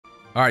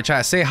All right,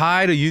 chat, say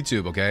hi to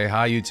YouTube, okay?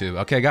 Hi, YouTube.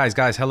 Okay,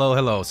 guys, hello,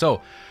 hello.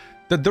 So,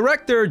 the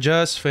director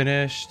just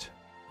finished,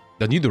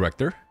 the new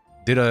director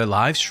did a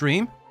live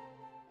stream.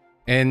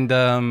 And,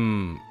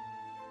 oh,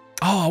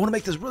 I want to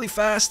make this really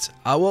fast.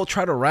 I will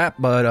try to wrap,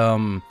 but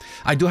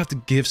I do have to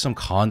give some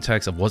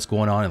context of what's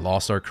going on in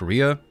Lost Ark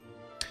Korea.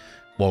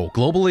 Well,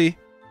 globally,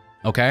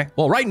 okay?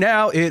 Well, right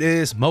now, it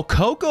is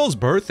Mokoko's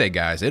birthday,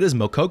 guys. It is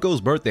Mokoko's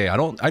birthday.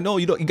 I know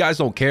you guys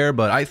don't care,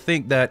 but I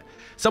think that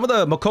some of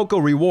the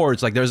Mokoko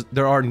rewards, like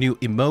there are new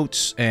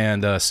emotes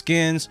and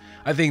skins.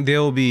 I think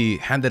they'll be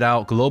handed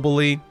out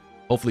globally,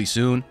 hopefully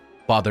soon.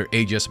 Bother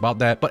ages about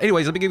that. But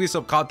anyways, let me give you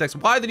some context.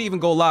 Why did he even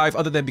go live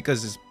other than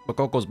because it's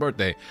Mokoko's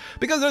birthday?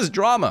 Because there's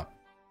drama,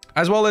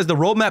 as well as the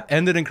roadmap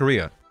ended in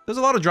Korea. There's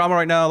a lot of drama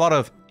right now, a lot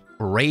of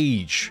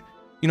rage.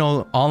 You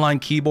know, online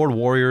keyboard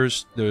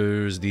warriors.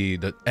 There's the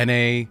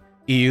NA,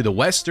 EU, the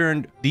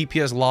Western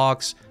DPS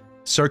locks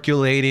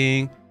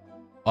circulating.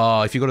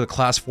 If you go to the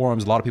class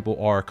forums, a lot of people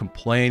are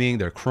complaining,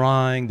 they're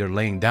crying, they're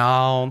laying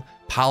down.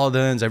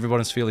 Paladins,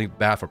 everyone's feeling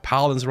bad for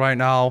Paladins right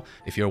now.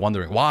 If you're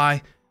wondering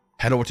why,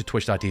 head over to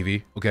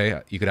twitch.tv,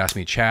 okay? You could ask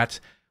me in chat.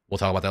 We'll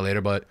talk about that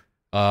later, but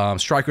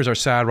strikers are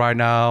sad right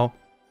now.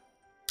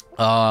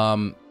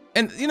 And,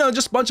 you know,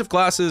 just a bunch of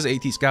classes,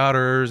 AT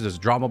Scouters, there's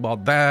drama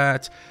about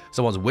that.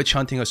 Someone's witch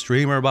hunting a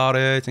streamer about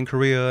it in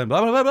Korea, and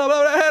blah, blah, blah, blah,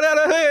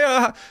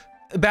 blah.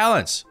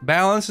 Balance.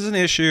 Balance is an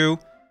issue,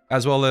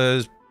 as well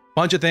as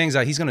bunch of things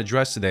that he's going to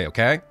address today,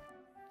 okay?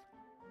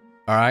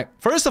 All right.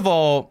 First of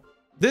all,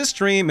 this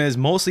stream is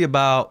mostly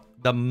about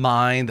the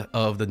mind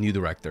of the new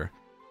director.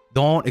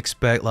 Don't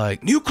expect,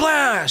 like, new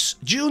class,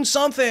 June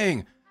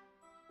something,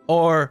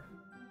 or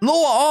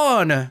Loa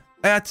on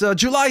at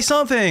July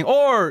something,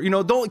 or, you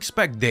know, don't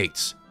expect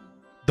dates.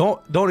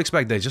 Don't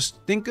expect dates.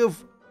 Just think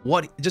of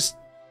what,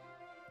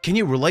 can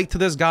you relate to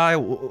this guy?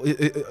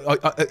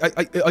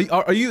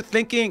 Are you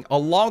thinking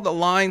along the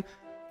line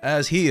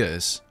as he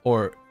is,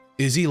 or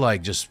is he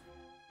like just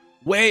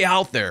way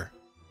out there,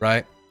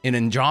 right? In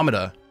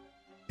Andromeda,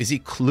 is he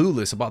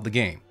clueless about the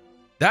game?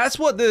 That's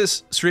what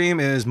this stream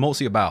is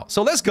mostly about.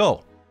 So let's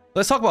go.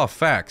 Let's talk about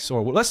facts,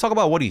 or let's talk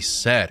about what he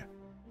said.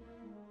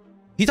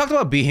 He talked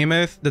about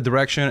Behemoth, the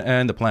direction,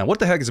 and the plan. What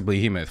the heck is a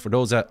Behemoth? For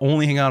those that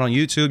only hang out on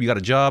YouTube, you got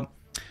a job,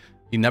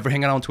 you never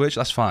hang out on Twitch,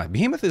 that's fine.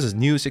 Behemoth is a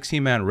new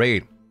 16-man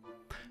raid.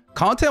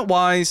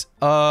 Content-wise,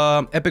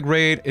 epic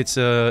raid, it's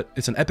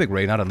an epic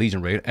raid, not a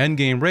legion raid.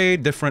 Endgame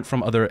raid, different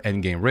from other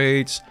endgame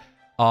raids.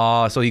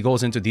 So he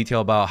goes into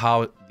detail about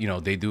how, you know,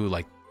 they do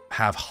like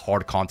have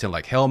hard content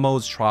like hell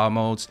modes, trial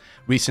modes.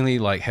 Recently,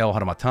 like Hell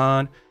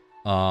Haramatan.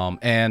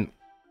 And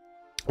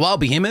while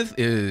Behemoth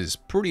is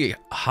pretty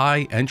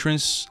high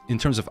entrance in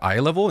terms of eye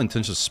level, in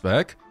terms of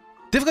spec,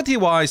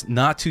 difficulty-wise,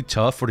 not too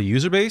tough for the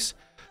user base.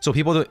 So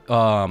people,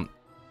 a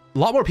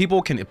lot more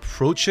people can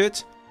approach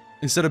it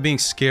instead of being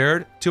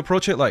scared to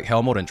approach it. Like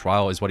Hell mode and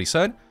trial is what he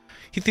said.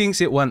 He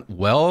thinks it went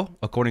well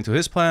according to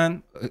his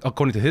plan,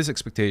 according to his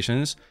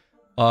expectations.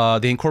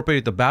 They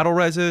incorporated the battle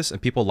reses, and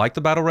people like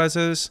the battle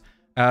reses,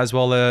 as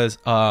well as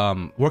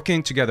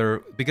working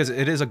together because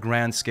it is a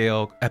grand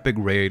scale epic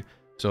raid.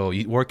 So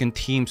you work in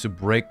teams to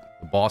break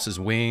the boss's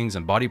wings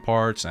and body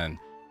parts, and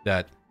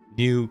that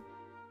new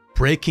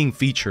breaking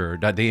feature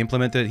that they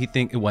implemented, he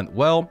think it went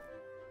well.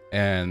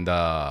 And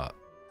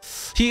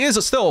he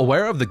is still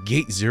aware of the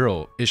Gate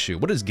Zero issue.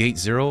 What is Gate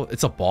Zero?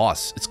 It's a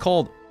boss. It's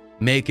called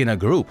making a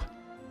group.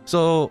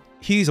 So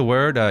he's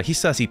aware that he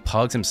says he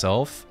pugs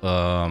himself.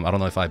 I don't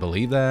know if I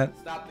believe that,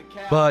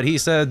 but he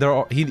said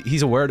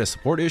he's aware of the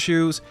support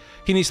issues.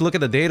 He needs to look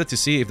at the data to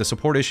see if the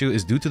support issue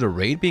is due to the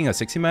raid being a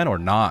 60-man or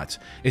not.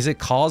 Is it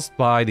caused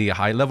by the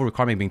high level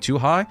requirement being too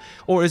high,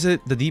 or is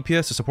it the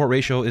DPS to support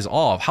ratio is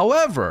off?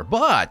 However,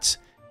 but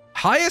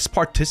highest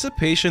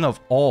participation of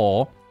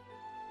all,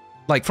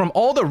 like from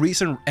all the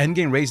recent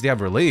endgame raids they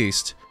have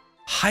released,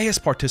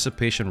 highest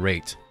participation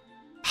rate,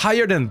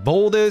 higher than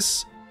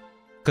Voldus.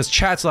 Because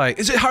chat's like,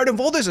 is it higher than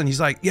Voldus? And he's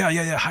like,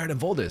 yeah, higher than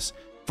Voldus.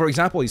 For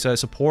example, he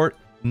says support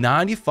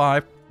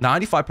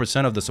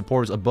 95% of the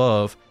supporters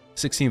above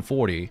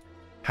 1640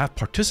 have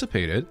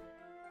participated.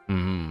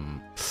 I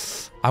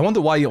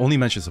wonder why you only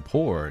mention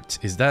support.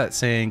 Is that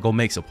saying go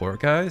make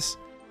support, guys?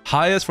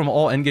 Highest from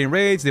all endgame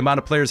raids, the amount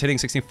of players hitting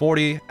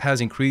 1640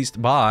 has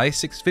increased by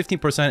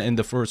 15% in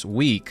the first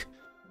week,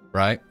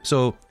 right?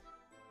 So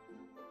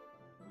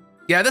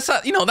yeah, that's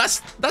not, you know,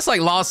 that's like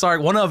Lost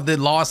Ark, one of the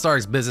Lost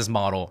Ark's business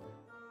model.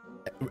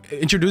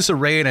 Introduce a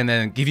raid and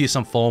then give you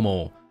some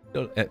FOMO.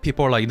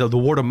 People are like, you know, the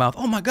word of mouth.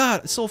 Oh my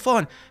god, it's so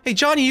fun. Hey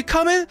Johnny, you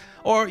coming?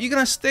 Or you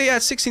gonna stay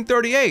at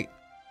 1638?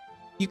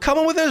 You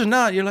coming with us or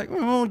not? You're like,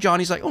 oh,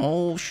 Johnny's like,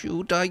 oh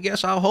shoot, I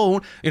guess I'll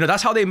hold. You know,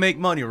 that's how they make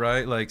money,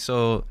 right? Like,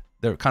 so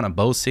they're kind of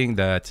boasting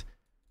that,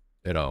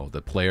 you know,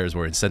 the players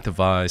were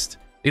incentivized.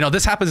 You know,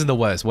 this happens in the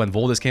West. When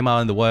Voldus came out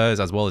in the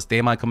West, as well as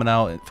Daemon coming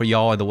out for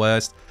y'all in the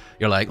West,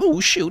 you're like, oh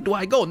shoot, do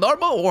I go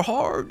normal or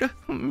hard?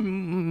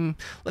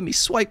 Let me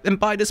swipe and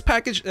buy this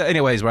package.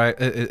 Anyways, right?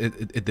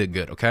 It did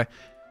good, okay?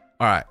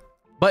 All right.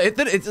 But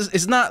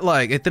it's not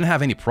like it didn't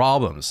have any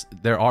problems.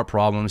 There are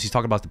problems. He's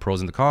talking about the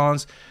pros and the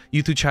cons.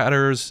 YouTube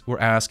chatters were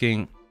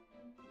asking,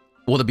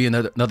 will there be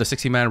another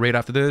 60-man raid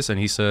after this? And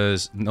he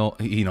says, no,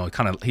 he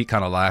kind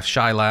of laughed,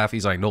 shy laugh.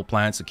 He's like, no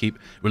plans to keep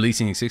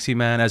releasing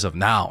 60-man as of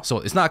now. So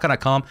it's not going to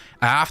come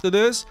after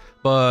this,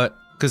 but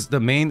because the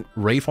main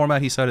raid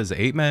format, he said, is the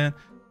 8-man,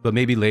 but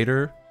maybe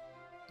later.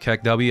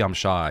 Keck W, I'm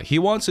shy. He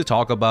wants to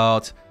talk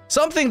about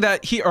something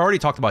that he already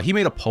talked about. He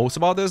made a post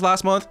about this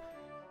last month.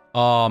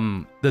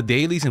 The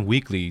dailies and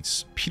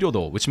weeklies,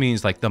 pirodo, which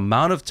means like the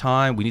amount of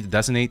time we need to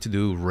designate to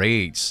do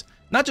raids,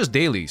 not just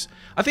dailies.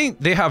 I think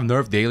they have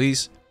nerfed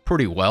dailies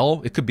pretty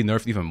well. It could be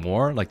nerfed even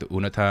more, like the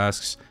Una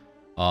tasks,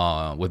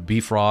 with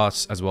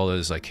Bifrost, as well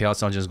as like Chaos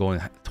Dungeons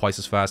going twice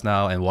as fast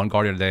now, and 1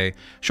 Guardian a day.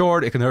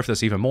 Sure, it can nerf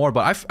this even more,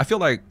 but I feel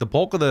like the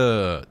bulk of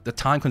the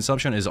time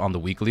consumption is on the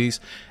weeklies,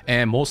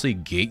 and mostly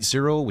Gate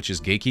 0, which is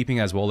gatekeeping,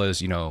 as well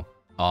as, you know,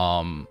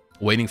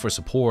 waiting for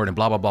support and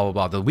blah, blah, blah, blah,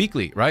 blah, the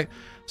weekly, right?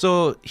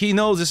 So he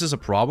knows this is a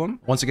problem.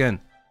 Once again,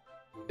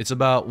 it's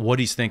about what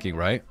he's thinking,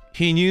 right?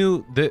 He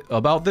knew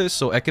about this,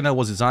 so Ekina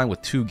was designed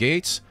with 2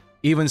 gates.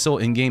 Even so,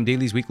 in-game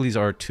dailies, weeklies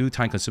are too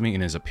time-consuming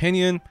in his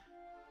opinion,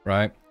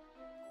 right?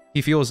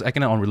 He feels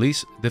Ekina on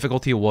release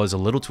difficulty was a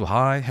little too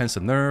high, hence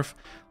the nerf.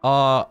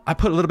 I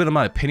put a little bit of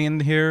my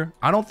opinion here.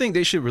 I don't think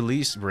they should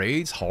release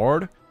raids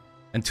hard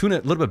and tune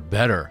it a little bit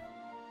better.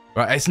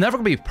 Right, it's never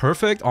gonna be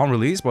perfect on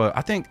release, but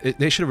I think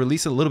they should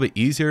release it a little bit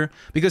easier,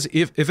 because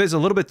if it's a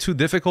little bit too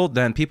difficult,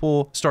 then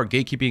people start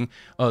gatekeeping.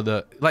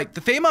 The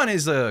Thaemon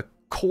is the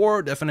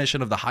core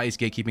definition of the highest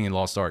gatekeeping in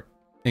Lost Ark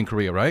in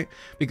Korea, right?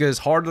 Because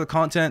harder the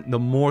content, the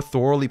more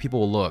thoroughly people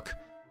will look,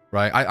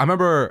 right? I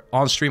remember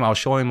on stream I was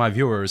showing my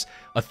viewers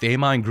a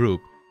Thaemon group,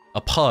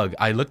 a pug.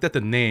 I looked at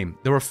the name.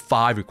 There were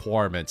 5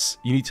 requirements.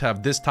 You need to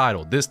have this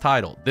title, this,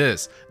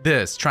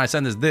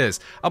 transcendence, this.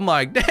 I'm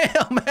like,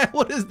 damn, man,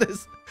 what is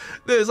this?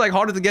 It's like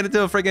harder to get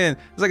into a freaking,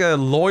 it's like a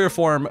lawyer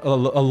firm,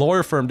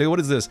 dude. What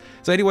is this?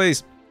 So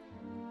anyways,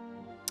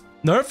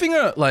 nerfing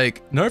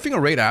a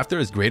raid after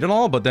is great and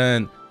all, but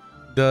then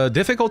the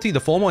difficulty, the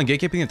FOMO and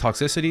gatekeeping and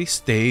toxicity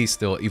stays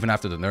still even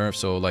after the nerf.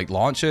 So like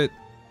launch it,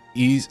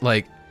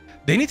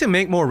 they need to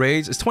make more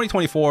raids. It's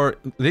 2024.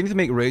 They need to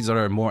make raids that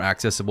are more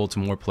accessible to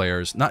more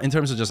players, not in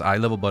terms of just eye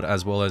level, but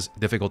as well as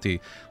difficulty.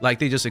 Like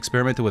they just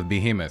experimented with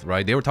Behemoth,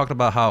 right? They were talking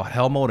about how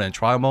Hell mode and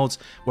Trial modes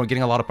weren't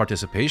getting a lot of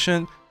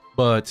participation,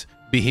 but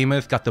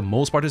Behemoth got the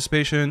most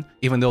participation,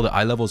 even though the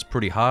eye level is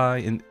pretty high.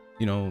 And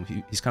you know,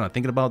 he's kind of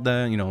thinking about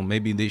that. You know,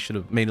 maybe they should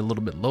have made it a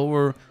little bit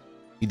lower.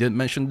 He did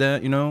mention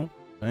that. You know,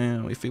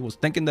 if he was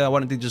thinking that, why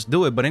didn't they just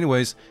do it? But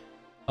anyways,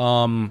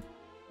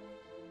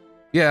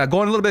 yeah,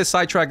 going a little bit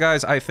sidetrack,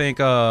 guys. I think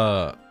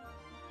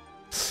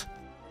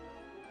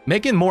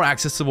making more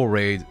accessible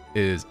raid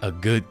is a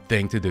good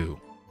thing to do.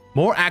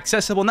 More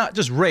accessible, not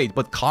just raid,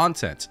 but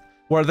content,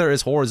 whether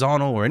it's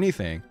horizontal or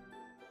anything.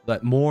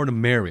 But more the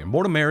merrier,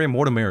 more the merrier,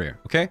 more the merrier.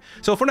 Okay.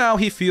 So for now,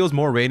 he feels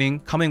more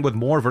raiding coming with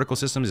more vertical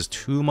systems is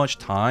too much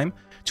time,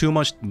 too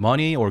much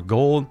money or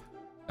gold,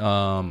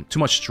 too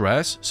much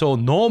stress. So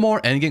no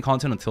more endgame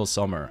content until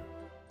summer.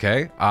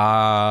 Okay.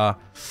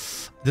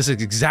 This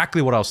is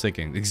exactly what I was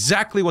thinking.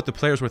 Exactly what the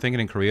players were thinking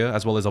in Korea,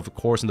 as well as, of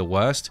course, in the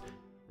West,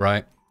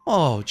 right?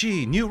 Oh,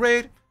 gee, new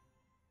raid?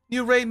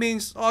 New raid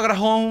means, oh, I gotta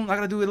hone, I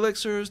gotta do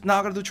elixirs, now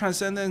I gotta do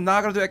transcendence, now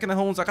I gotta do Ekina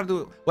hones, I gotta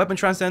do weapon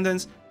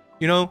transcendence.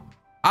 You know,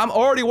 I'm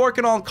already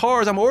working on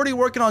cars, I'm already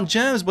working on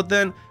gems, but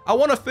then I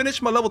want to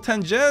finish my level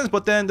 10 gems,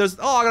 but then there's,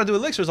 oh, I gotta do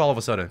elixirs all of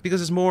a sudden,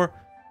 because it's more,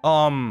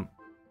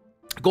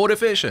 gold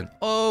efficient.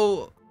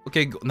 Oh,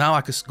 okay, now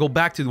I could go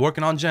back to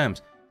working on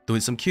gems. Doing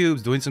some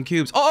cubes.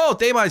 Oh,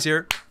 Daymai's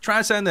here.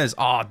 Transcendence.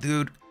 Oh,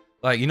 dude.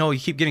 Like, you know, you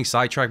keep getting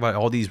sidetracked by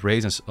all these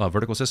raids and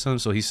vertical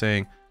systems. So he's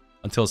saying,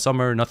 until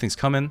summer, nothing's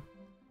coming.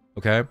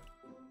 Okay.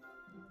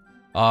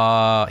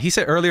 He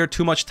said earlier,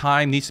 too much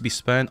time needs to be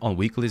spent on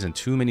weeklies and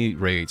too many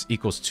raids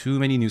equals too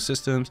many new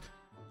systems.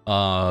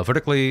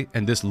 Vertically,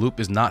 and this loop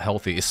is not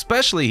healthy.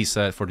 Especially, he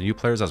said, for the new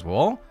players as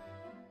well.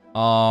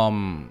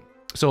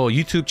 So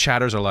YouTube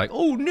chatters are like,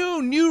 oh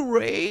no, new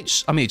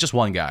raids. I mean, just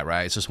one guy,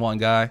 right? It's just one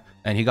guy,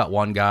 and he got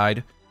one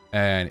guide.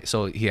 And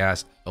so he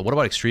asked, what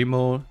about extreme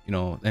mode? You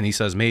know, and he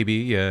says, maybe,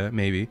 yeah,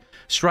 maybe.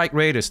 Strike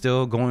rate is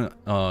still going,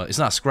 it's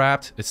not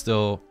scrapped. It's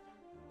still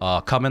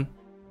coming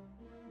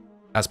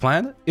as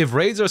planned. If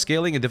raids are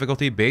scaling in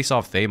difficulty based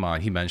off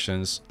Thaemon, he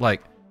mentions,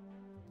 like,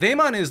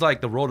 Thaemon is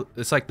like the road,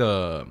 it's like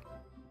the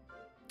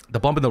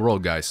bump in the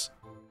road, guys.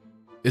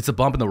 It's a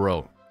bump in the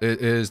road. It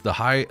is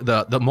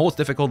the most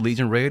difficult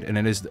Legion raid, and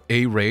it is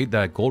a raid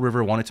that Gold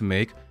River wanted to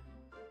make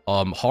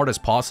hard as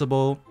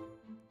possible.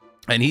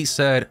 And he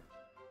said,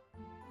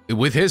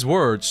 with his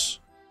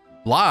words,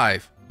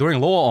 live during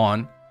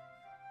LOL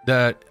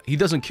that he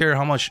doesn't care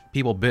how much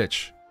people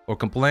bitch or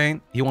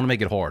complain. He want to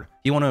make it hard.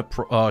 He want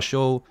to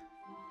show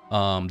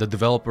the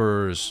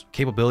developers'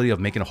 capability of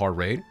making a hard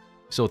raid.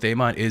 So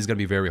Thaemon is gonna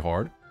be very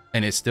hard,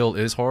 and it still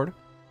is hard.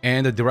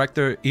 And the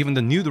director, even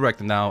the new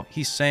director now,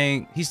 he's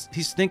saying he's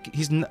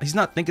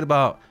not thinking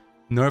about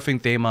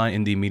nerfing Thaemon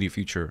in the immediate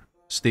future.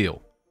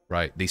 Still,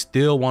 right? They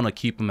still want to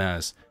keep him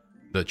as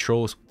the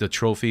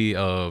trophy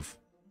of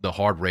the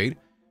hard raid,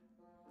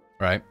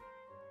 right?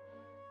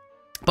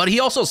 But he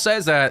also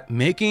says that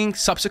making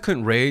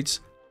subsequent raids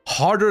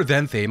harder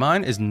than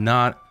Thaymine is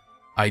not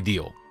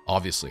ideal,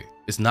 obviously.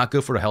 It's not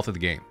good for the health of the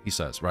game, he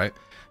says, right?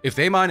 If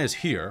Thaymine is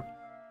here,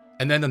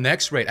 and then the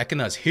next raid,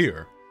 Ekina is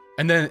here,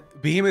 and then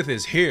Behemoth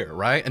is here,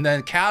 right? And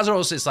then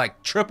Kazaros is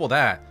like triple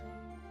that,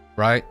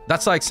 right?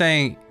 That's like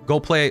saying, go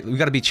play, we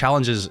gotta be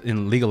challenges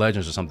in League of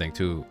Legends or something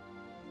to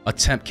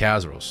attempt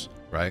Kazaros,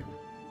 right?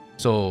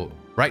 So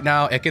right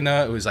now,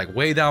 Ekina was like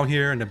way down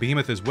here, and the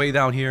Behemoth is way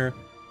down here.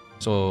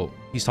 So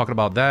he's talking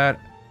about that.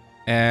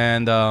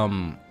 And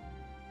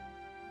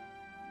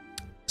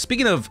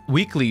speaking of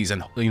weeklies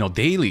and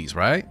dailies,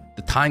 right?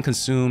 The time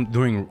consumed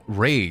during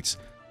raids,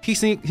 he's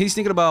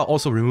thinking about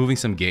also removing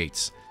some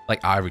gates,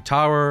 like Ivory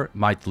Tower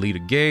might delete a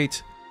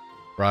gate,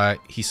 right?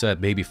 He said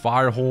maybe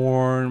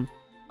Firehorn.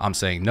 I'm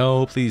saying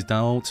no, please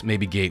don't.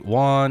 Maybe Gate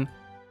 1.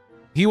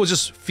 He was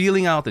just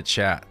feeling out the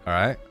chat, all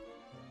right?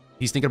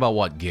 He's thinking about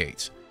what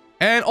gates.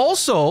 And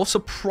also,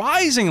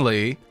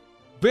 surprisingly,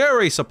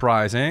 very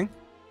surprising,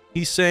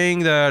 he's saying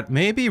that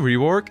maybe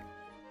rework,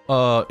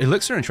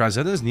 Elixir and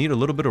Transcendence need a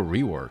little bit of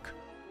rework.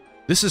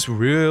 This is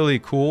really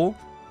cool.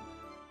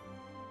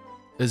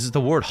 Is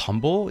the word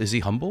humble? Is he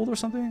humbled or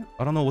something?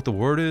 I don't know what the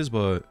word is,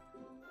 but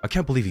I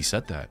can't believe he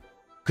said that.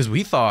 Because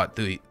we thought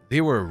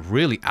they were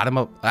really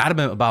adamant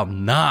about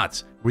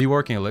not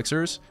reworking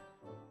elixirs.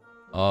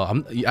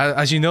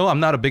 As you know, I'm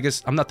not the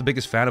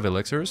biggest fan of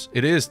elixirs.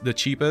 It is the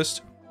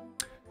cheapest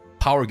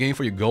power gain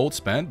for your gold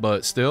spent,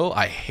 but still,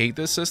 I hate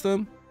this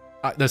system.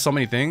 There's so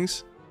many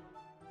things,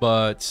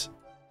 but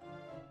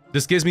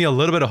this gives me a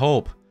little bit of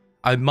hope.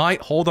 I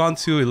might hold on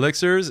to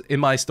elixirs in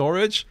my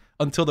storage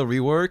until the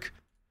rework.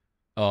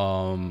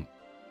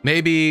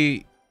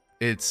 Maybe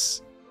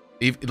it's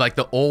like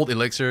the old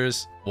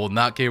elixirs will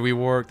not get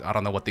reworked. I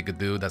don't know what they could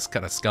do. That's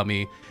kind of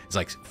scummy. It's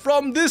like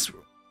from this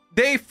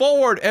day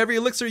forward, every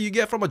elixir you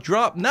get from a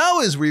drop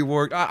now is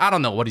reworked. I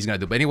don't know what he's gonna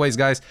do. But anyways,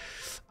 guys,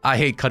 I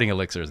hate cutting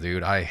elixirs,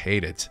 dude. I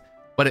hate it.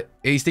 But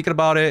he's thinking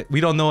about it.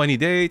 We don't know any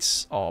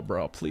dates. Oh,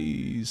 bro,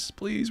 please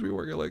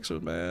rework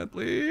elixirs, man,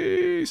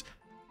 please.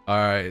 All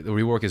right, the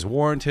rework is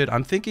warranted.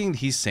 I'm thinking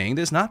he's saying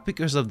this not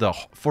because of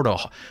for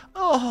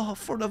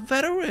the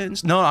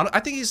veterans. No, I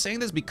think he's saying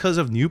this because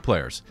of new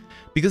players.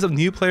 Because of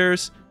new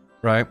players,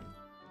 right?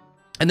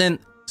 And then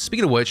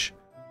speaking of which,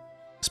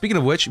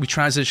 we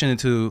transition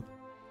into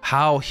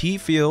how he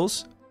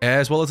feels,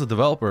 as well as the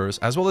developers,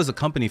 as well as the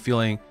company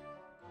feelings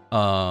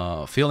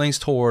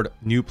toward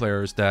new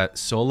players, that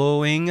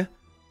soloing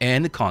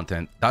and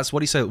content. That's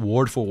what he said,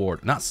 word for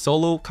word. Not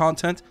solo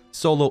content,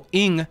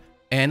 soloing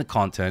and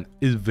content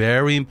is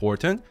very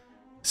important,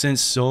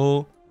 since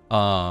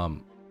I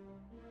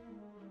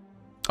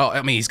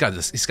mean, he's got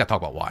to talk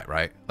about why,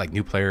 right? Like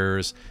new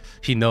players,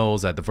 he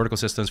knows that the vertical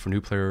systems for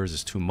new players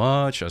is too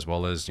much, as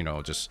well as,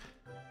 just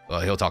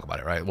he'll talk about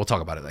it, right? We'll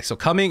talk about it. Like, so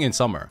coming in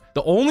summer,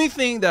 the only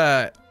thing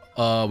that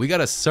we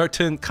got a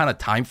certain kind of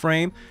time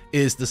frame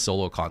is the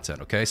solo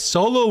content, okay?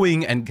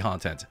 Soloing and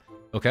content,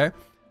 okay?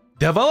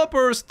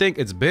 Developers think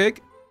it's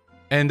big,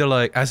 and they're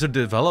like, as they're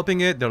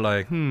developing it, they're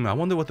like, I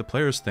wonder what the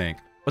players think.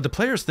 But the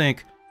players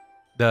think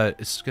that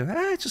it's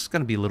just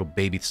gonna be little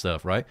baby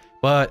stuff, right?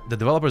 But the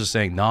developers are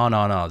saying, no,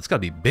 it's gotta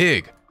be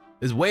big.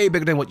 It's way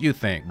bigger than what you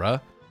think,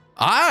 bruh.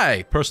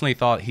 I personally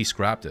thought he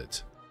scrapped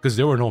it because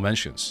there were no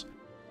mentions,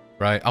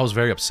 right? I was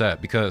very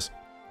upset because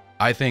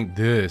I think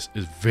this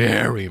is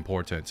very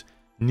important.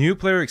 New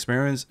player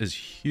experience is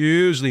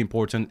hugely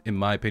important, in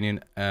my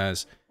opinion,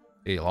 as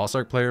a Lost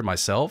Ark player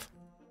myself.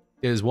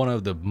 It is one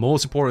of the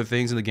most important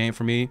things in the game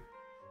for me.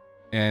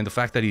 And the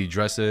fact that he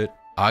addressed it,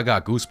 I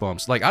got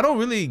goosebumps. Like, I don't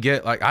really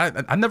get, like,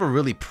 I never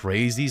really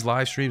praise these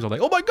live streams. I'm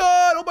like, oh my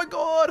god, oh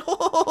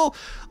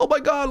my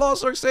god,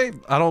 Lost Ark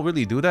saved. I don't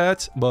really do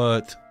that,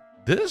 but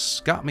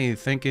this got me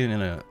thinking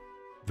in a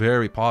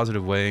very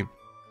positive way.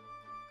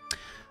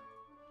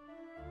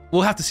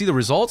 We'll have to see the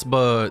results,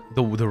 but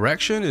the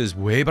direction is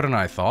way better than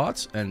I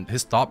thought, and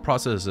his thought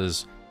process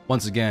is,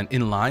 once again,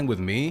 in line with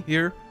me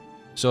here.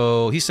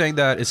 So he's saying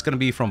that it's going to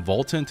be from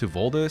Volton to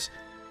Voldus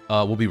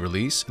will be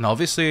released. And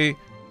obviously,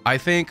 I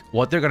think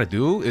what they're going to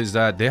do is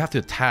that they have to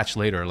attach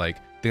later. Like,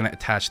 they're going to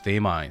attach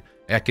Thaymine,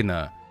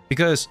 Ekina.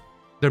 Because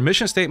their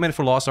mission statement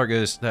for Lost Ark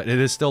is that it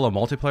is still a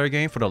multiplayer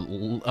game for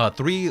the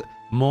 3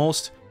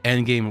 most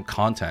endgame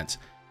content.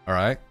 All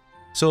right?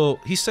 So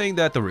he's saying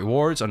that the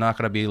rewards are not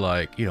going to be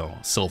like,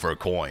 silver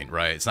coin,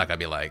 right? It's not going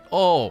to be like,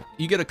 oh,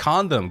 you get a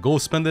condom, go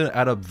spend it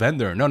at a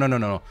vendor.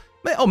 No.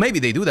 Oh, maybe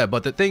they do that.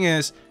 But the thing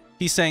is,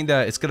 he's saying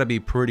that it's going to be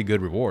pretty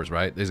good rewards,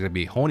 right? There's going to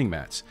be honing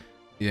mats.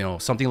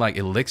 Something like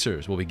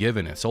elixirs will be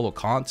given in solo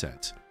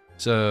content.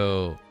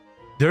 So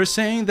they're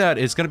saying that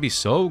it's going to be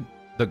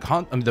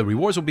the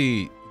rewards will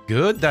be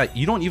good that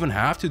you don't even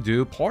have to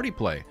do party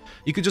play.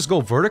 You could just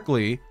go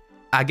vertically,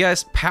 I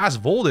guess,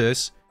 past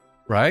Voldus,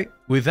 right?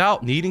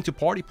 Without needing to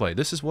party play.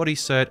 This is what he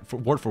said for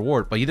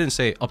word, but he didn't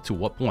say up to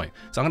what point.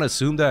 So I'm going to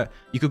assume that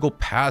you could go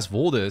past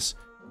Voldus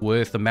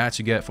with the mats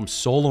you get from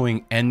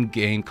soloing end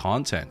game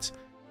content.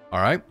 All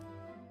right?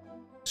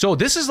 So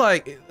this is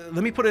like,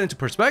 let me put it into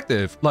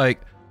perspective.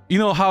 Like, you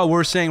know how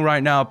we're saying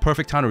right now,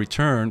 perfect time to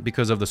return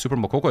because of the Super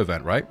Mokoko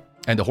event, right?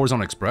 And the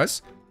Horizontal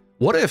Express.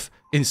 What if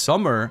in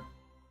summer,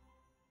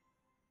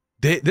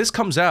 this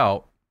comes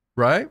out,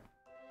 right?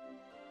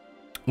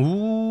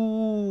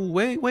 Ooh,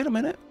 wait a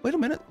minute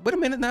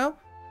now.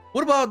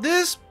 What about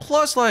this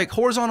plus like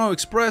Horizontal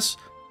Express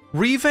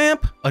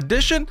revamp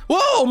edition?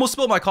 Whoa, almost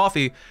spilled my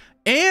coffee.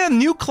 And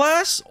new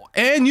class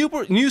and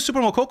new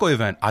Super Mokoko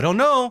event. I don't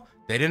know.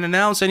 They didn't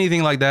announce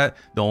anything like that.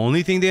 The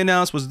only thing they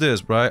announced was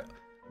this, right?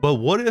 But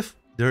what if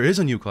there is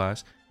a new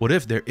class? What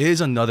if there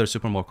is another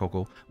Super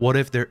Mokoko? What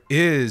if there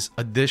is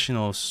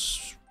additional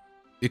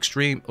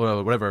extreme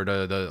or whatever,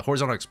 the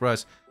Horizontal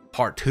Express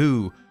Part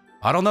 2?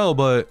 I don't know,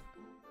 but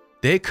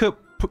they could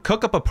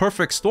cook up a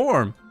perfect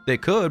storm. They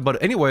could,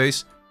 but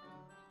anyways,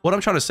 what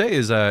I'm trying to say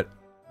is that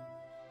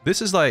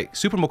this is like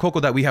Super Mokoko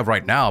that we have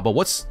right now. But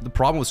what's the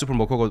problem with Super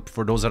Mokoko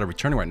for those that are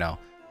returning right now?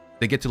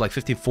 They get to like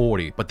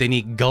 1540, but they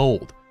need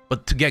gold.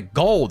 But to get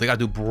gold, they gotta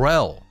do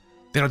Brel.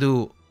 They gotta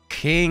do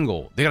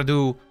Kangol. They gotta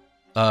do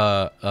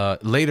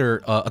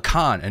later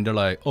Akan. And they're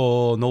like,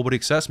 oh, nobody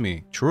accepts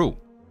me. True,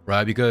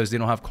 right? Because they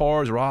don't have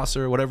cars,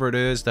 roster, whatever it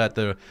is that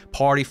the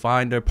party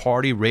finder,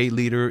 party raid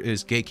leader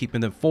is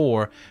gatekeeping them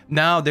for.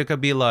 Now they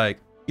could be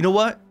like, you know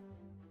what?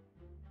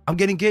 I'm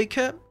getting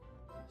gatekept.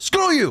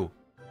 Screw you,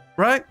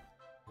 right?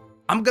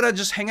 I'm gonna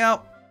just hang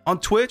out on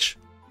Twitch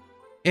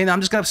and I'm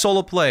just gonna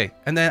solo play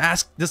and then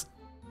ask this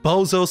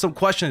bozo some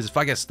questions if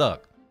I get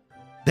stuck.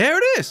 There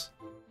it is.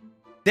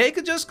 They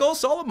could just go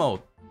solo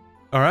mode.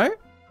 All right.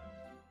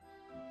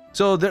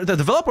 So the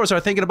developers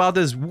are thinking about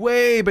this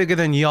way bigger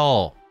than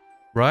y'all,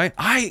 right?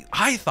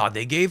 I thought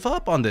they gave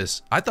up on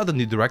this. I thought the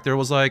new director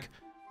was like,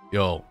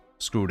 yo,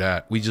 screw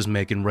that. We just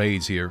making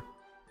raids here,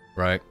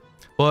 right?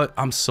 But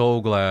I'm so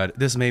glad.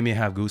 This made me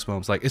have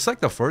goosebumps. Like, it's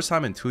like the first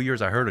time in 2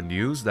 years I heard a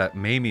news that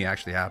made me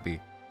actually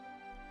happy.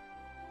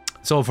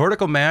 So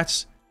vertical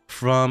match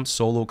from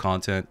solo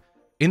content.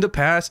 In the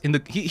past,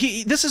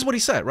 this is what he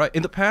said, right?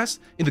 In the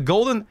past, in the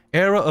golden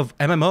era of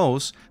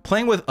MMOs,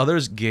 playing with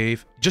others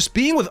just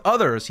being with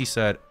others, he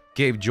said,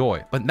 gave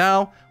joy. But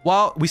now,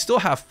 while we still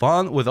have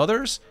fun with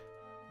others,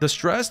 the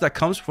stress that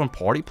comes from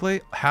party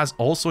play has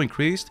also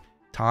increased.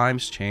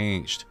 Times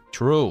changed.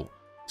 True.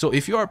 So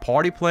if you are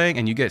party playing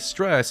and you get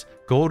stressed,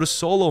 go to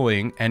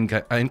soloing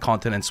and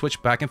content and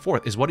switch back and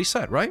forth, is what he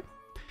said, right?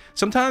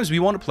 Sometimes we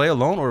want to play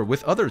alone or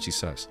with others, he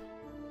says.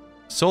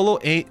 Solo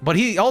ain't, but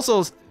he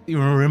also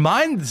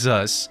reminds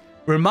us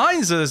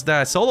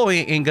that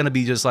soloing ain't gonna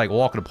be just like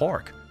walk in the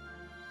park,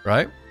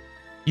 right?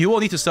 You will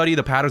need to study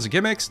the patterns and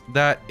gimmicks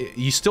that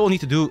you still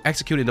need to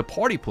execute in the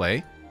party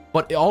play.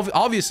 But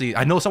obviously,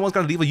 I know someone's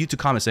gonna leave a YouTube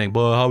comment saying,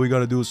 but how are we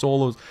gonna do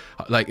solos?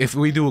 Like, if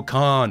we do a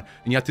con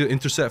and you have to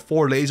intercept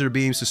 4 laser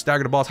beams to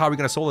stagger the boss, how are we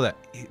gonna solo that?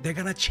 They're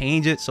gonna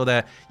change it so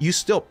that you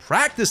still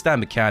practice that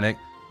mechanic,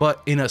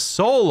 but in a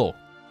solo,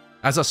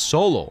 as a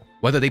solo.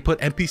 Whether they put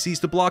NPCs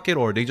to block it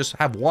or they just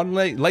have one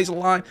laser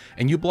line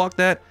and you block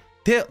that,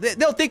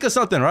 they'll think of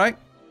something, right?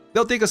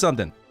 They'll think of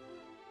something.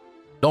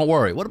 Don't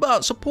worry. What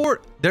about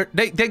support?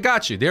 They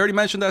got you. They already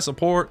mentioned that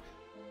support.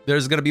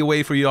 There's gonna be a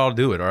way for you all to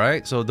do it, all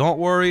right? So don't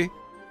worry,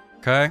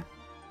 okay?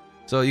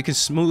 So you can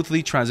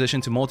smoothly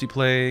transition to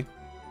multiplayer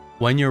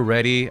when you're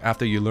ready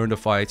after you learn the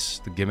fights,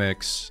 the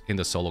gimmicks in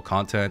the solo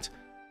content.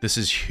 This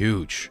is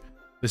huge.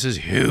 This is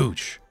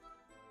huge.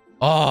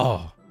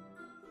 Oh,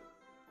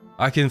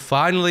 I can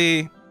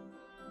finally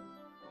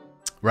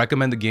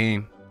recommend the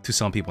game to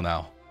some people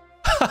now.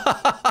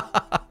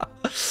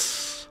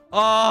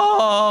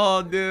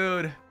 Oh,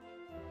 dude.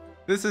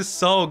 This is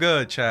so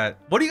good, chat.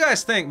 What do you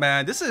guys think,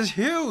 man? This is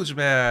huge,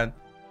 man.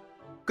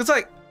 Cause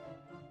like,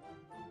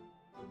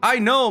 I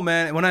know,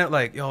 man, when I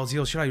like, yo,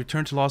 Zeal, should I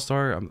return to Lost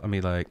Ark? I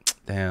mean, like,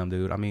 damn,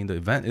 dude. I mean, the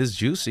event is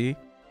juicy.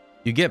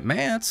 You get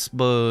mats,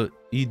 but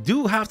you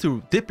do have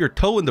to dip your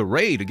toe in the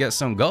raid to get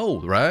some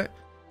gold, right?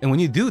 And when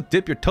you do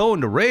dip your toe in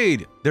the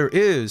raid, there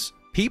is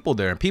people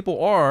there. And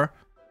people are,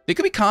 they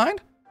could be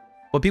kind,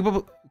 but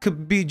people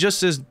could be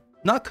just as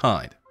not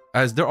kind.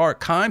 As there are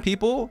kind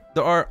people,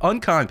 there are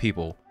unkind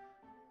people.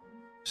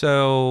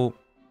 So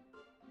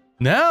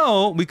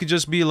now we could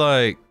just be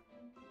like,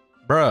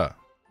 bruh,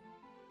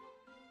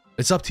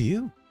 it's up to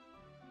you.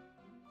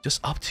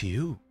 Just up to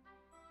you.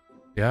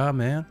 Yeah,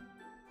 man.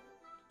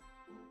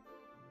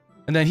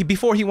 And then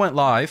before he went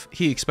live,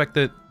 he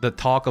expected the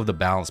talk of the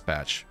balance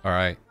patch. All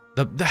right.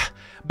 The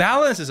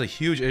balance is a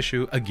huge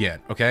issue again,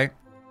 okay?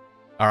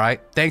 All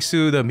right. Thanks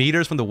to the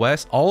meters from the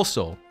West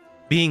also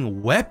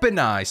being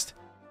weaponized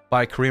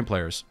by Korean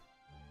players.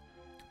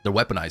 They're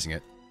weaponizing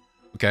it,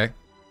 okay?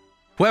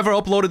 Whoever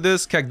uploaded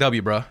this, keg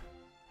W, bro. All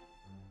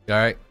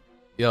right.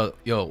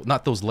 Yo,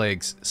 not those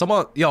legs.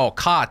 Someone, yo,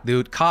 caught,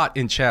 dude. Caught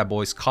in chat,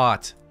 boys.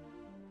 Caught.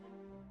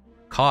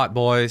 Caught,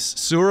 boys.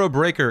 Sura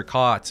Breaker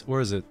caught.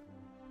 Where is it?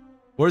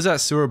 Where's that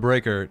Sura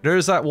Breaker?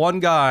 There's that one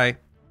guy.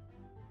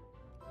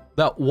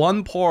 That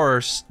one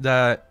Porsche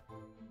that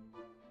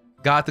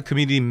got the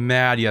community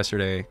mad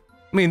yesterday.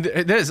 I mean,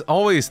 there's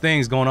always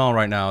things going on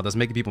right now that's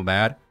making people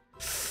mad.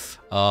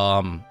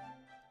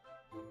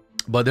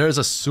 But there's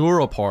a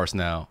Sura parse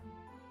now.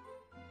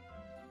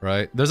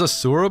 Right? There's a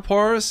Sura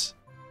parse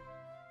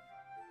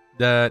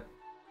that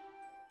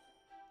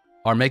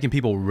are making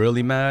people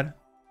really mad.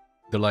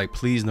 They're like,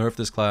 please nerf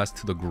this class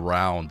to the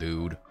ground,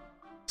 dude.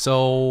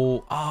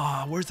 So,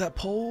 where's that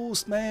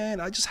post,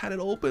 man? I just had it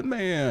open,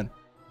 man.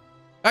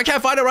 I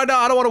can't find it right now.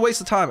 I don't want to waste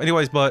the time.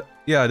 Anyways, but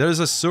yeah, there's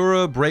a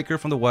Sura breaker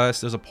from the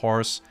West. There's a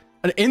parse,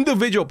 an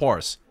individual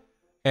parse.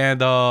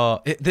 And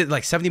it did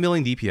like 70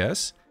 million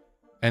DPS.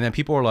 And then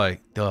people are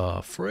like,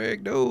 the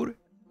frick, dude.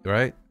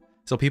 Right?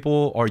 So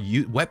people are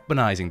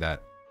weaponizing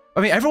that.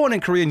 I mean, everyone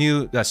in Korea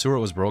knew that Sura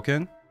was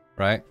broken,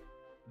 right?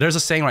 There's a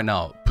saying right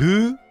now.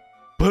 Bu,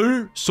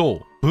 bul,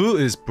 soul. Bu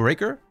is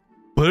breaker.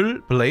 Bul,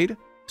 blade.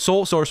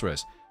 Soul,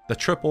 sorceress. The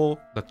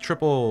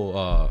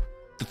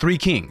three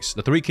kings.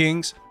 The three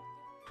kings.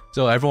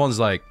 So everyone's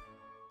like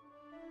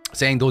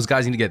saying those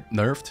guys need to get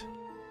nerfed,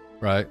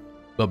 right?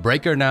 But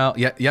breaker now,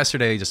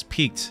 yesterday just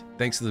peaked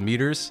thanks to the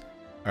meters.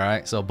 All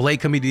right, so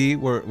Blade committee,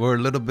 we're a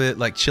little bit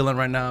like chilling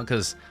right now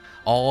because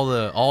all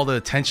the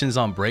attention's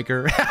on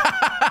breaker.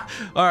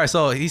 All right,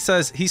 so he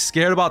says he's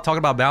scared about talking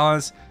about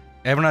balance.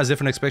 Everyone has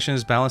different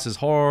expectations. Balance is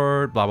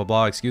hard, blah blah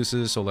blah,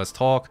 excuses. So let's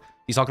talk.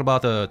 He's talking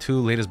about the 2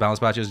 latest balance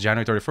patches.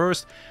 January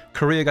 31st,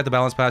 Korea got the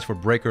balance patch for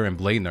breaker and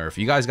blade nerf.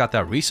 You guys got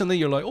that recently.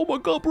 You're like, oh my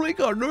god, blade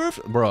got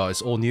nerfed, bro.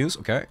 It's old news,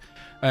 okay?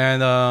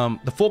 And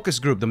the focus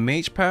group, the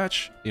mage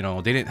patch, you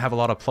know, they didn't have a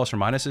lot of plus or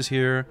minuses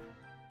here.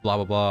 Blah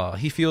blah blah.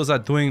 He feels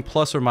that doing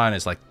plus or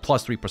minus, like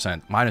plus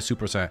 3%, minus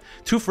 2%,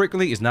 too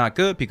frequently is not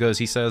good because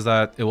he says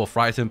that it will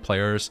frighten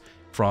players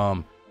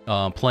from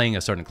playing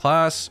a certain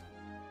class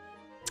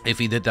if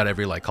he did that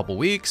every like couple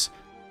weeks.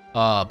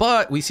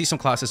 But we see some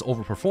classes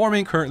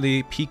overperforming,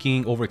 currently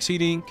peaking, over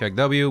exceeding.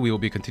 KW, we will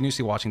be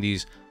continuously watching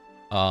these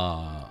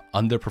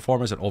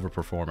underperformers and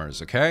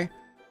overperformers. Okay.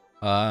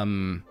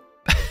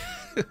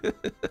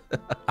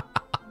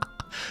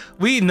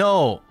 We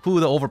know who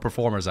the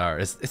overperformers are.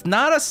 It's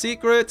not a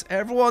secret.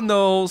 Everyone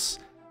knows.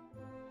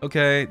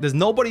 Okay. There's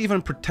nobody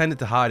even pretended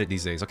to hide it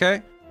these days.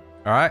 Okay.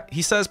 All right.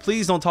 He says,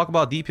 please don't talk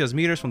about DPS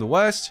meters from the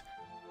West.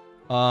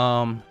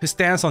 His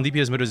stance on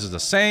DPS meters is the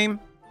same.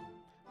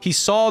 He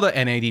saw the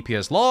NA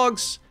DPS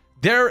logs.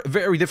 They're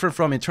very different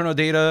from internal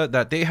data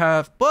that they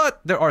have,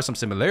 but there are some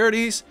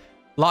similarities.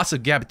 Lots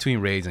of gap between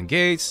raids and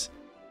gates.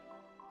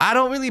 I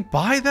don't really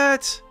buy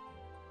that.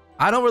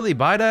 I don't really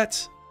buy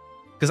that.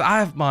 Because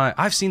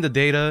I've seen the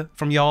data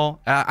from y'all,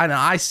 and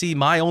I see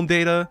my own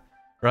data,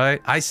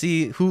 right? I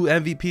see who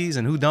MVPs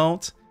and who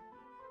don't,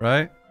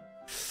 right?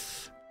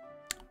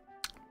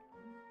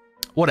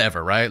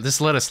 Whatever, right?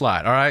 Just let it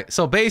slide, all right?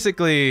 So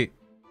basically,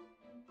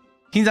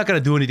 he's not gonna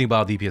do anything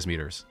about DPS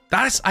meters.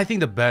 That's, I think,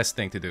 the best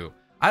thing to do.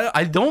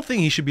 I don't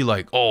think he should be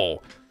like,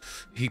 oh,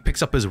 he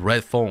picks up his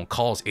red phone,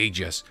 calls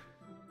Aegis.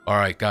 All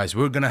right, guys,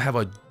 we're gonna have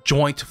a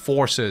joint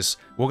forces.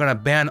 We're gonna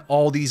ban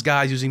all these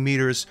guys using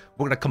meters.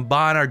 We're gonna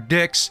combine our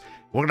dicks.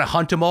 We're gonna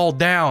hunt them all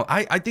down.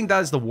 I think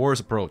that is the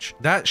worst approach.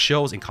 That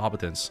shows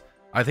incompetence.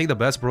 I think the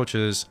best approach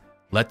is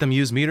let them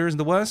use meters in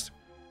the West.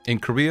 In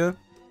Korea,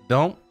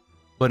 don't.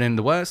 But in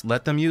the West,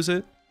 let them use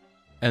it.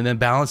 And then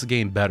balance the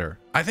game better.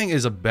 I think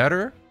is a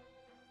better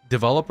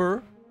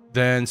developer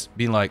than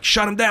being like,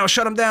 shut him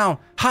down,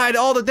 hide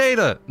all the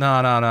data.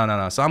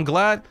 No. So I'm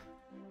glad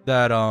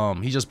that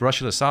he just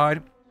brushed it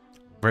aside.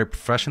 Very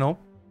professional.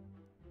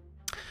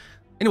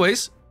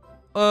 Anyways,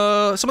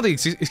 some of the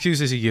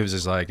excuses he gives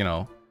is like, you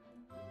know,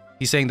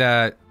 he's saying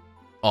that,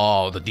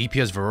 oh, the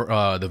DPS,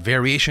 the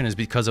variation is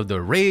because of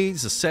the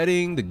raids, the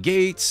setting, the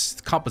gates,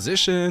 the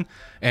composition.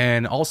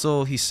 And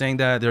also he's saying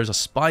that there's a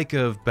spike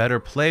of better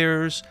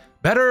players,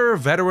 better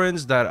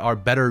veterans that are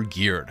better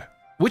geared,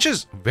 which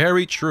is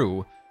very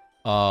true.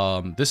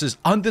 This is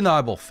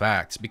undeniable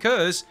facts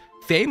because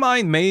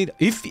Thaymine made,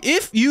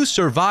 if you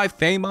survive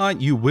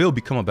Thaymine, you will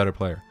become a better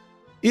player.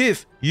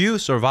 If you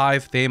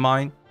survive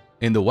Thaymine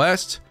in the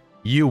West,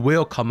 you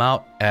will come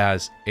out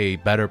as a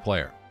better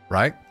player,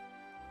 right?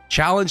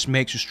 Challenge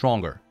makes you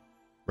stronger,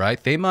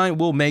 right? Thaymine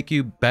will make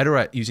you better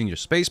at using your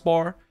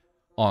spacebar.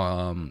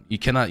 You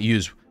cannot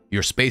use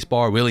your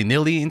spacebar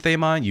willy-nilly in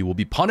Thaymine. You will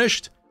be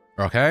punished,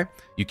 okay?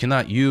 You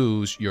cannot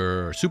use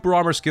your super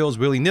armor skills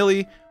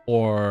willy-nilly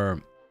or,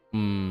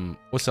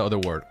 what's the other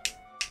word?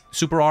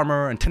 Super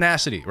armor and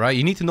tenacity, right?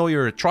 You need to know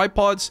your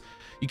tripods.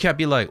 You can't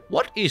be like,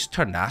 what is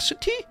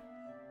tenacity?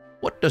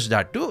 What does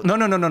that do?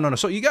 No.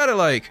 So you gotta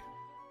like,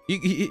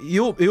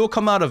 you'll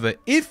come out of it.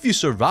 If you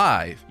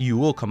survive, you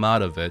will come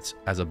out of it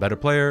as a better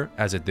player,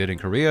 as it did in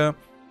Korea.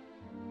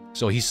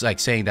 So he's like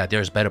saying that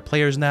there's better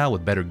players now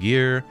with better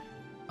gear.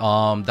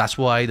 That's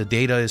why the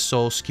data is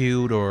so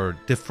skewed or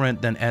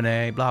different than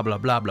NA, blah, blah,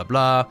 blah, blah,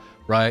 blah,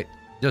 right?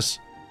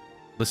 Just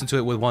listen to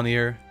it with one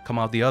ear, come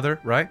out the other,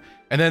 right?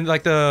 And then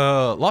like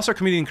the Lost Ark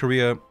community in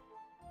Korea,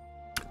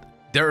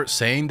 they're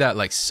saying that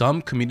like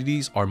some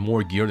communities are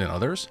more geared than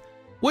others,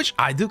 which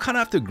I do kind of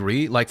have to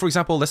agree. Like, for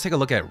example, let's take a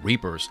look at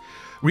Reapers.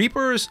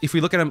 Reapers, if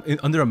we look at them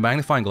under a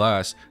magnifying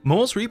glass,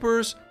 most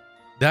Reapers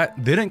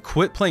that didn't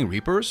quit playing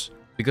Reapers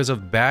because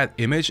of bad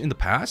image in the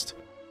past,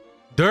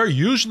 they're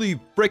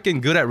usually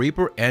freaking good at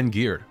Reaper and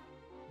geared.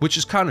 which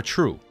is kind of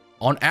true.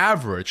 On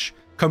average,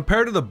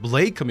 compared to the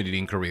Blade community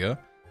in Korea,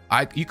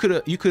 you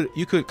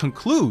could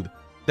conclude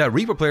that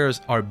Reaper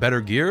players are better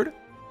geared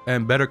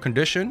and better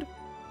conditioned.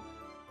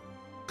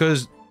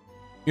 Because,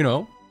 you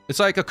know, it's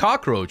like a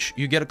cockroach.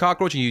 You get a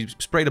cockroach and you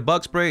spray the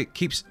bug spray. It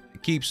keeps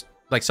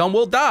like, some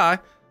will die,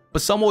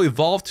 but some will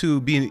evolve to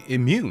be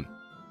immune,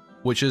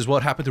 which is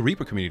what happened to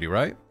Reaper community,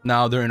 right?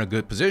 Now they're in a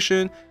good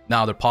position.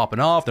 Now they're popping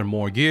off. They're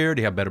more geared.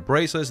 They have better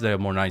bracelets. They have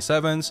more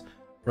 9.7s,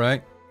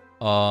 right?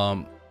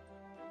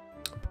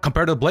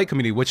 Compared to the Blade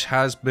community, which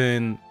has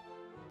been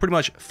pretty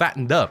much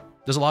fattened up.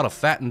 There's a lot of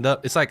fattened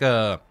up. It's like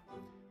a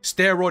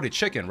steroided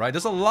chicken, right?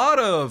 There's a lot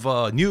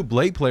of new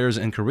Blade players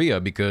in Korea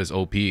because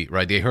OP,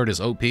 right? They heard it's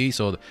OP,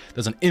 so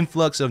there's an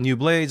influx of new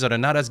Blades that are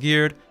not as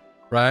geared,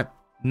 right?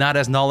 Not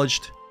as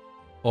knowledged,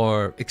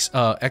 or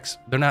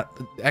they're not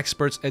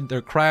experts in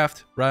their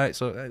craft, right?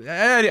 So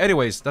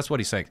anyways, that's what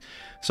he's saying.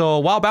 So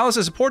while balance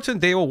is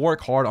important, they will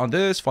work hard on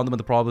this.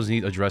 Fundamental problems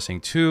need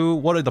addressing too.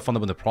 What are the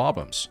fundamental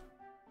problems?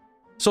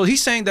 So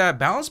he's saying that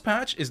balance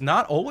patch is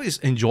not always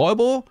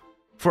enjoyable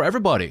for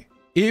everybody.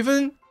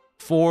 Even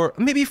for,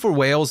 maybe for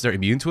whales, they're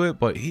immune to it,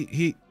 but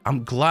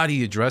I'm glad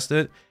he addressed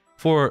it.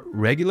 For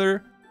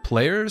regular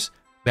players,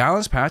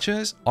 balance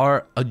patches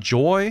are a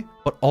joy,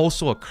 but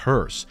also a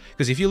curse.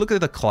 Because if you look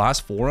at the class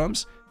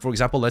forums, for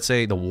example, let's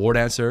say the War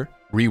Dancer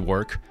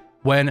rework,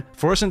 when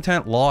First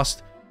Intent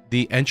lost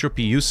the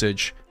entropy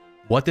usage,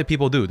 what did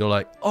people do? They're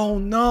like, oh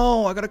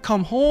no, I gotta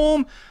come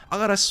home, I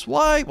gotta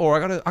swipe,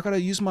 or I gotta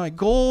use my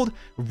gold,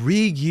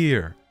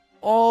 re-gear.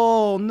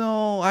 Oh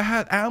no, I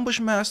had Ambush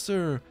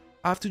Master,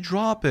 I have to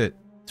drop it.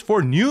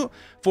 For new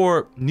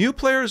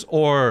players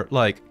or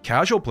like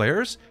casual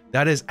players,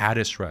 that is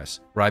added stress,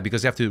 right?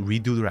 Because they have to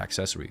redo their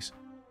accessories,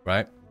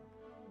 right?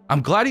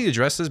 I'm glad he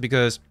addressed this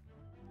because,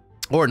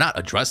 or not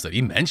addressed it,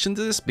 he mentioned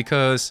this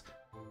because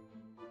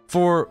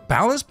for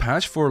balance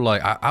patch, for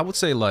like, I would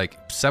say like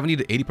 70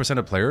 to 80%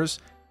 of players,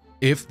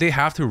 if they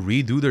have to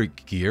redo their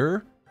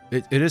gear,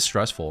 it is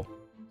stressful.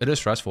 It is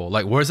stressful.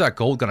 Like, where's that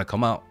gold gonna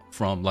come out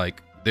from?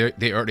 Like,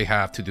 they already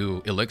have to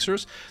do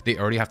elixirs. They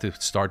already have to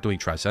start doing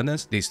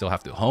transcendence. They still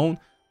have to hone.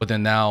 But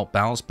then now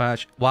balance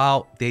patch,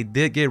 while they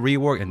did get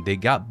reworked and they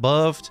got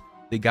buffed,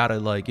 they gotta,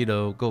 like, you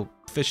know, go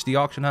fish the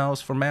auction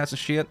house for mats and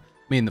shit.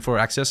 I mean, for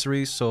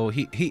accessories. So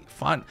he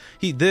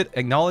did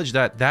acknowledge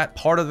that that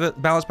part of the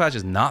balance patch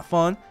is not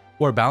fun,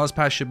 where balance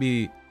patch should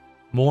be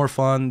more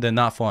fun than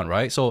not fun,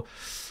 right? So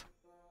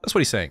that's what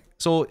he's saying.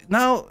 So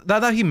now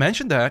that he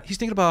mentioned that, he's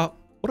thinking about,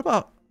 what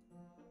about,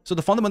 so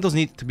the fundamentals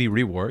need to be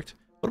reworked.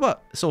 What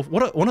about, so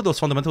one of those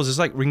fundamentals is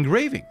like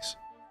engravings.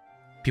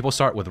 People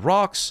start with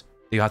rocks,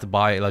 they have to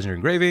buy legendary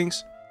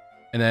engravings,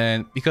 and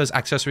then because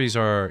accessories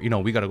are, you know,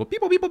 we gotta go beep,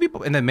 beep, beep,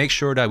 and then make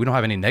sure that we don't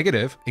have any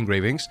negative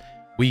engravings.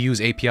 We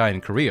use API in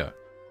Korea,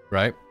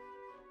 right?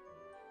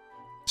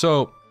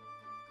 So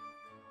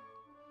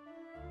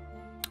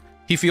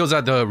he feels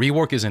that the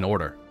rework is in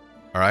order,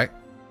 all right?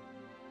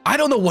 I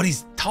don't know what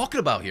he's talking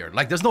about here.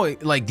 Like, there's no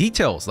like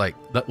details. Like,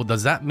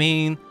 does that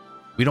mean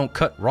we don't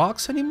cut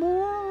rocks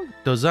anymore?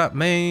 Does that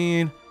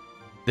mean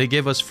they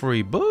give us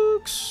free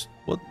books?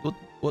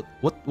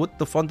 What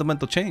the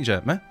fundamental change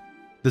at, man?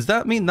 Does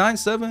that mean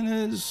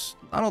 9.7 is,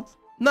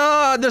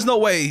 nah, there's no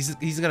way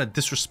he's gonna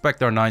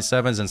disrespect our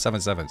 9.7s and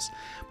 7.7s.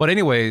 But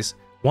anyways,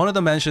 one of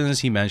the things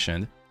he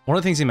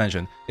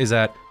mentioned is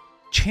that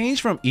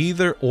change from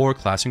either or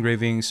class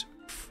engravings,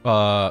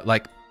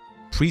 like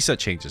preset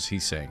changes,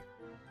 he's saying,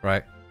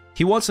 right?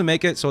 He wants to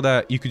make it so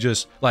that you could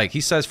just, like,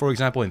 he says, for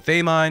example, in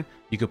Thaymine,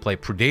 you could play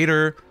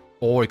Predator,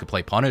 or you could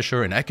play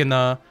Punisher and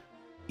Ekina.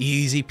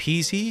 Easy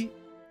peasy.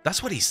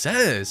 That's what he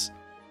says.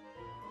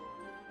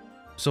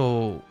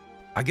 So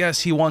I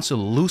guess he wants to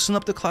loosen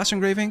up the class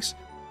engravings.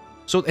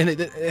 So and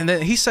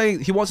then he's saying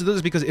he wants to do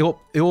this because it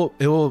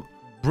will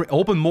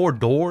open more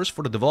doors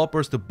for the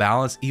developers to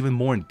balance even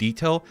more in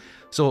detail.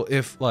 So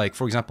if, like,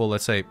 for example,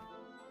 let's say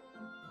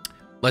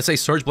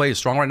Surge Blade is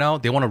strong right now,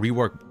 they want to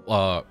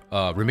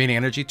rework remaining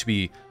energy to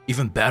be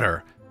even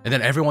better. And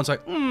then everyone's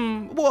like,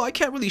 well, I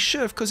can't really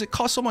shift because it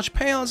costs so much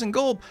pounds and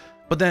gold.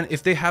 But then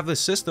if they have this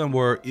system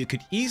where it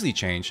could easily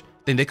change,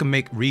 then they can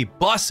make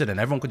rebusted and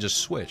everyone could just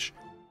switch,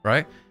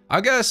 right?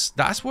 I guess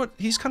that's what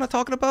he's kind of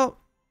talking about,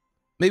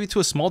 maybe to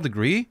a small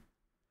degree.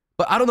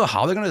 But I don't know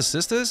how they're going to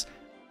assist this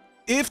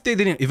if they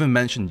didn't even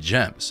mention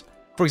gems.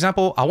 For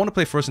example, I want to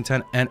play First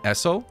Intent and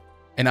ESO,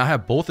 and I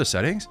have both the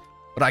settings,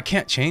 but I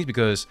can't change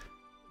because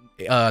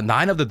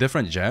 9 of the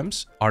different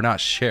gems are not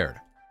shared.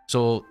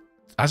 So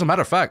as a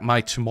matter of fact,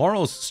 my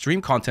tomorrow's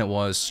stream content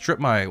was strip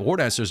my War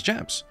Dancer's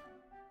gems,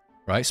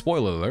 right?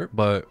 Spoiler alert,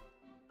 but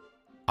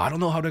I don't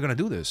know how they're gonna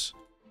do this.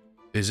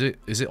 Is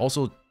it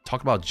also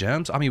talk about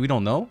gems? I mean, we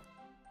don't know,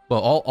 but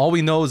all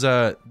we know is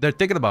that they're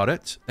thinking about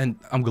it, and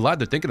I'm glad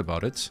they're thinking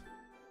about it.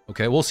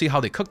 Okay, we'll see how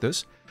they cook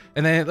this.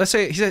 And then let's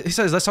say he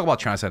says let's talk about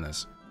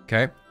Transcendence.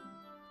 Okay,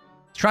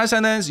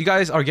 Transcendence, you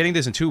guys are getting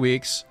this in 2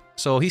 weeks.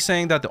 So he's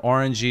saying that the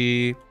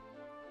RNG,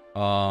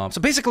 so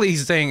basically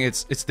he's saying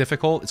it's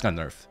difficult, it's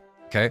gonna nerf.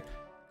 Okay,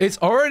 it's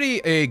already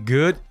a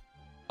good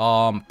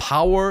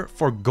power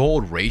for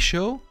gold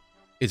ratio,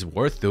 it's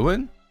worth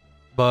doing,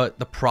 but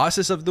the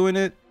process of doing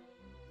it,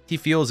 he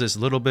feels is a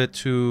little bit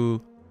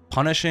too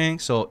punishing,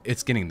 so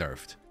it's getting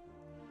nerfed.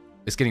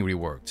 It's getting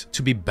reworked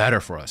to be better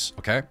for us,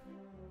 okay?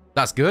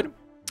 That's good.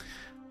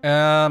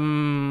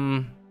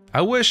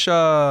 I wish,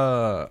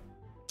 I'll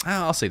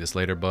say this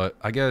later, but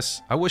I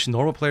guess I wish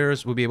normal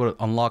players would be able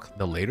to unlock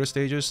the later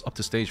stages up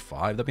to stage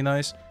 5. That'd be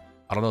nice.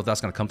 I don't know if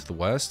that's going to come to the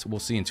West. We'll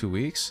see in 2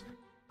 weeks.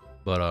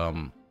 But,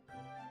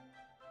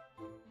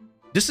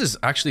 this is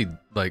actually,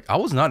 like, I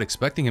was not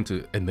expecting him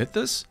to admit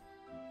this.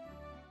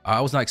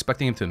 I was not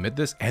expecting him to admit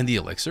this and the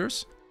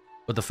elixirs.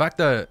 But the fact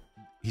that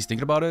he's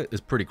thinking about it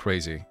is pretty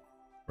crazy,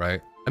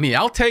 right? I mean,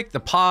 I'll take the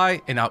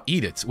pie and I'll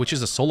eat it, which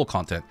is the solo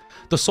content.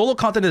 The solo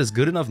content is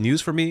good enough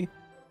news for me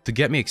to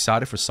get me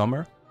excited for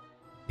summer.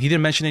 He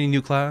didn't mention any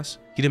new class.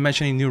 He didn't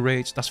mention any new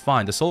raids. That's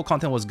fine. The solo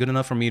content was good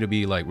enough for me to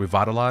be, like,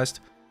 revitalized.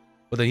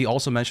 But then he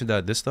also mentioned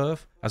that this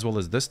stuff, as well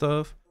as this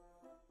stuff,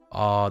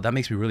 that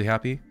makes me really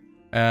happy.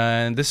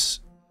 And this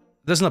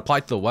doesn't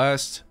apply to the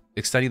West.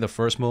 Extending the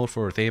first mode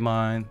for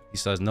Thaymine, he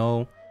says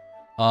no.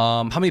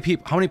 How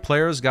many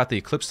players got the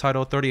Eclipse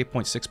title?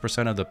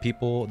 38.6% of the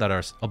people that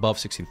are above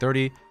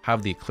 1630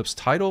 have the Eclipse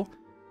title.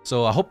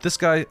 So I hope this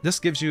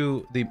gives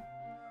you the...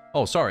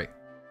 Oh, sorry.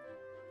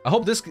 I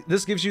hope this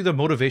gives you the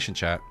motivation,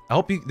 chat. I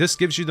hope this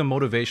gives you the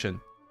motivation.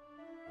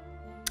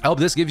 I hope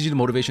this gives you the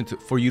motivation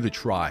for you to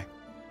try.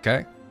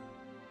 Okay?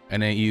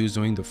 NAEU's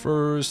doing the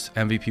first.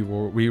 MVP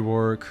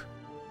rework.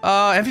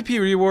 MVP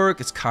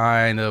rework, it's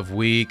kind of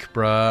weak,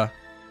 bruh.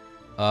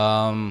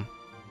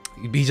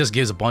 He just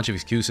gives a bunch of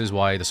excuses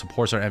why the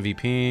supports are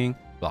MVPing.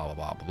 Blah, blah,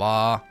 blah, blah,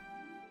 blah.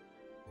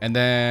 And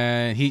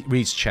then he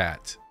reads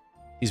chat.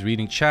 He's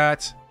reading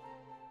chat.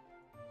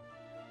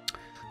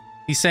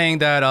 He's saying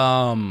that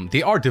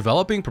they are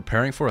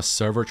preparing for a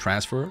server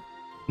transfer.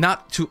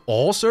 Not to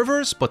all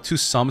servers, but to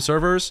some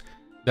servers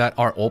that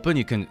are open.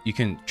 You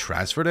can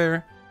transfer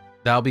there.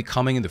 That'll be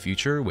coming in the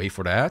future. Wait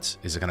for that.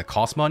 Is it going to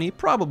cost money?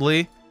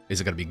 Probably.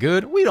 Is it going to be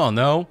good? We don't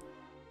know.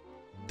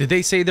 Did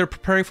they say they're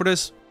preparing for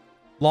this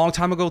long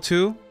time ago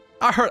too?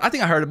 I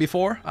think I heard it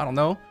before. I don't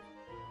know.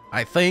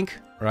 I think,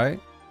 right?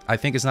 I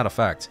think it's not a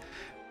fact.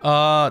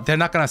 They're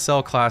not going to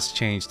sell class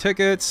change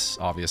tickets,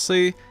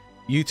 obviously.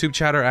 YouTube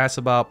chatter asks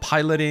about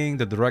piloting.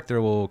 The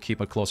director will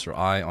keep a closer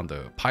eye on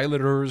the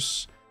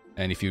piloters.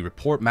 And if you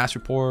mass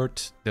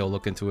report, they'll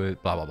look into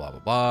it, blah, blah, blah, blah,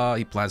 blah.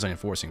 He plans on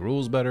enforcing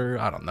rules better.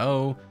 I don't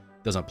know.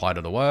 Doesn't apply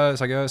to the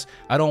West, I guess.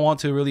 I don't want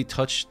to really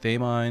touch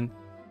Thaymine.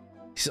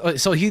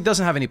 So he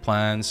doesn't have any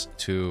plans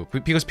to...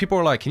 Because people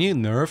are like, can you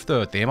nerf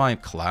the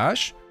Thaymine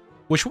Clash?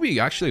 Which would be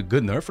actually a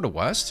good nerf for the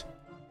West.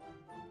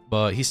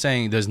 But he's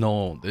saying there's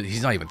no...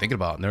 He's not even thinking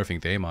about nerfing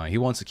Thaymine. He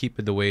wants to keep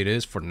it the way it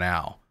is for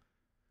now.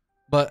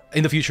 But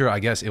in the future, I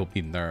guess it'll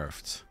be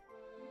nerfed.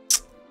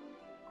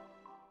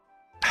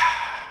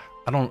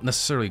 I don't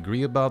necessarily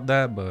agree about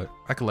that, but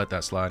I could let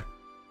that slide.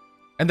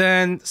 And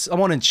then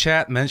someone in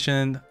chat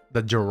mentioned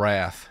the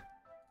giraffe.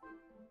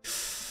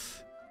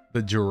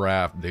 The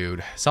giraffe,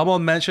 dude.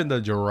 Someone mentioned the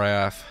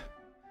giraffe.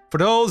 For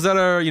those that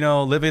are, you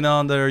know, living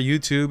on their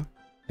YouTube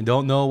and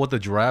don't know what the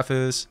giraffe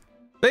is,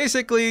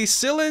 basically,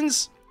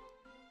 Sillins,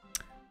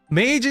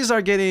 mages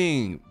are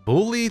getting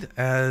bullied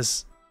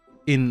as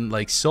in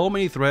like so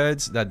many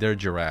threads that they're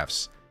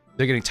giraffes.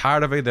 They're getting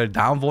tired of it. They're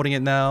downvoting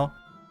it now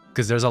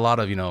because there's a lot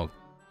of, you know,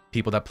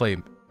 people that play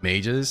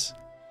mages.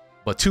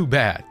 But too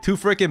bad. Too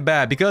freaking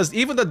bad. Because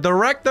even the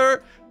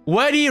director,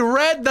 when he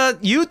read the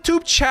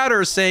YouTube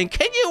chatter saying,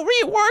 can you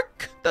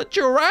rework the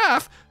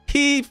giraffe?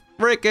 He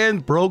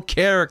freaking broke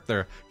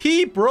character.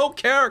 He broke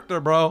character,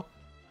 bro.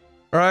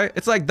 Alright?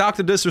 It's like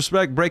Dr.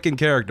 Disrespect breaking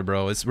character,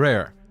 bro. It's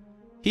rare.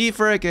 He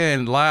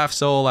freaking laughed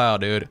so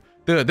loud, dude.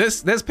 Dude,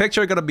 this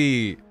picture gonna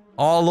be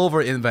all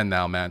over Invent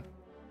now, man.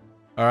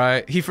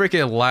 Alright? He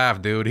freaking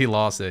laughed, dude. He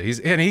lost it.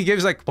 And he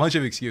gives like a bunch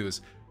of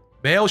excuses.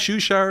 Male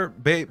Shushar,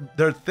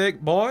 they're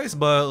thick boys,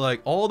 but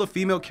like all the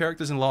female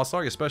characters in Lost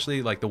Ark,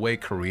 especially like the way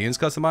Koreans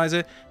customize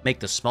it, make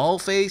the small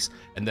face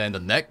and then the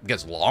neck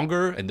gets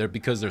longer, and they're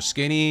because they're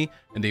skinny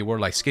and they wear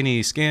like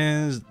skinny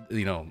skins.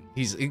 You know,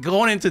 he's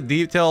going into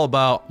detail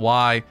about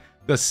why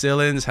the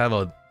Sillins have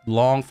a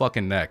long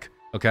fucking neck.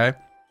 Okay,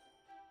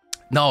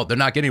 no, they're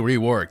not getting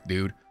reworked,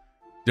 dude.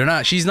 They're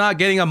not. She's not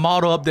getting a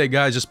model update,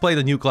 guys. Just play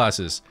the new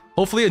classes.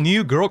 Hopefully, a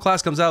new girl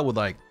class comes out with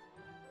like.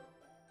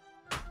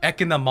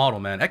 Ekina model,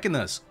 man.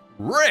 Ekina's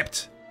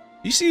ripped.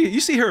 You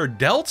see her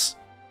delts?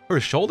 Her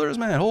shoulders,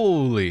 man.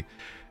 Holy.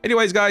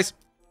 Anyways, guys,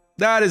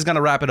 that is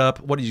gonna wrap it up.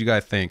 What did you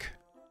guys think?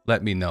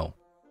 Let me know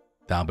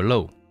down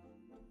below.